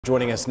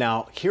Joining us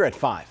now here at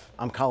 5,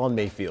 I'm Colin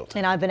Mayfield.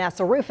 And I'm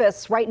Vanessa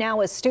Rufus. Right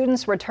now, as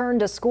students return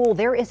to school,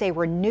 there is a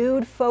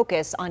renewed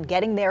focus on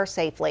getting there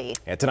safely.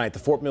 And tonight, the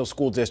Fort Mill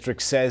School District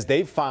says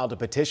they've filed a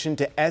petition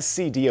to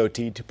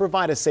SCDOT to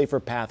provide a safer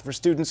path for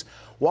students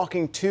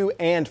walking to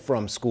and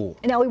from school.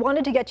 Now, we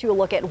wanted to get you a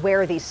look at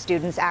where these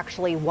students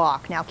actually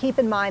walk. Now, keep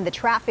in mind the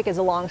traffic is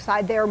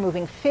alongside there,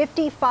 moving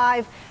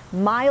 55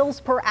 miles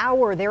per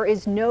hour. There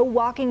is no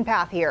walking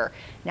path here.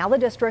 Now the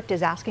district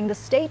is asking the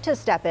state to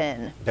step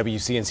in.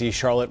 WCNC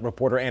Charlotte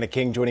reporter Anna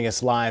King joining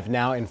us live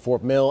now in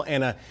Fort Mill.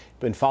 Anna,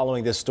 been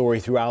following this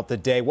story throughout the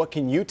day. What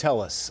can you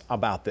tell us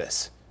about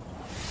this?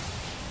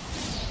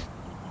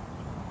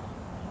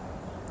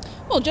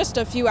 Well, just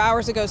a few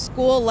hours ago,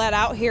 school let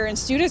out here and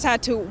students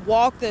had to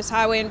walk this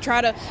highway and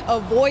try to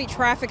avoid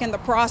traffic in the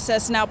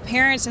process. Now,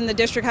 parents in the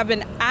district have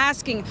been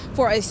asking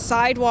for a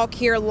sidewalk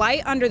here,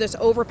 light under this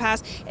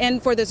overpass,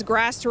 and for this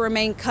grass to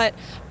remain cut,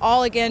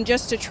 all again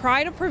just to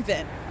try to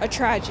prevent a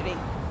tragedy.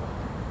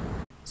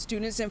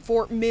 Students in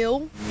Fort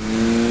Mill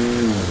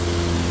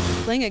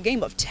playing a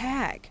game of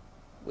tag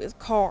with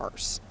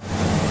cars.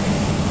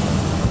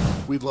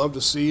 We'd love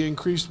to see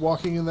increased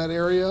walking in that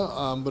area,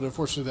 but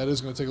unfortunately that is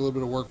going to take a little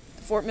bit of work.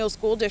 The Fort Mill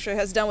School District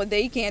has done what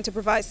they can to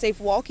provide safe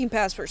walking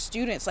paths for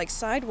students, like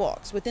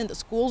sidewalks within the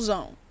school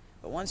zone.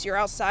 But once you're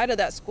outside of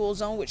that school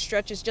zone, which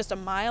stretches just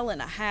 1.5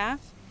 miles,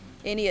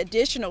 any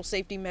additional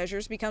safety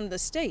measures become the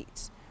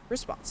state's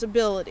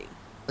responsibility.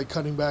 Like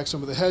cutting back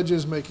some of the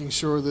hedges, making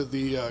sure that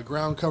the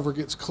ground cover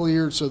gets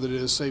cleared so that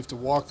it is safe to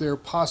walk there,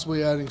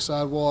 possibly adding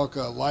sidewalk,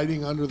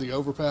 lighting under the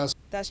overpass.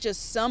 That's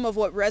just some of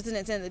what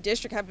residents in the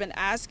district have been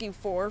asking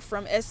for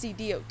from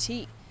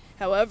SCDOT.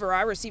 However,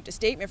 I received a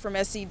statement from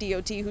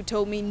SCDOT who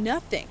told me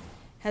nothing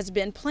has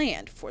been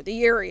planned for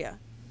the area.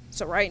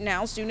 So right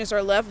now, students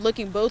are left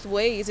looking both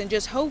ways and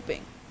just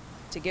hoping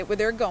to get where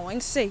they're going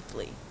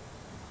safely.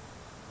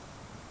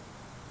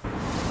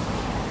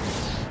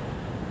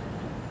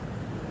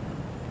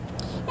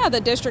 Yeah,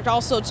 the district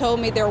also told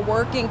me they're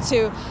working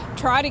to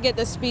try to get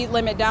the speed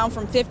limit down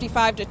from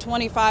 55 to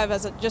 25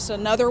 as just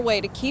another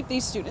way to keep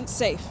these students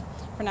safe.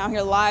 For now,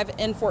 here live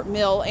in Fort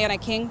Mill, Anna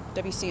King,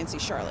 WCNC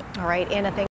Charlotte. All right, Anna, thank you.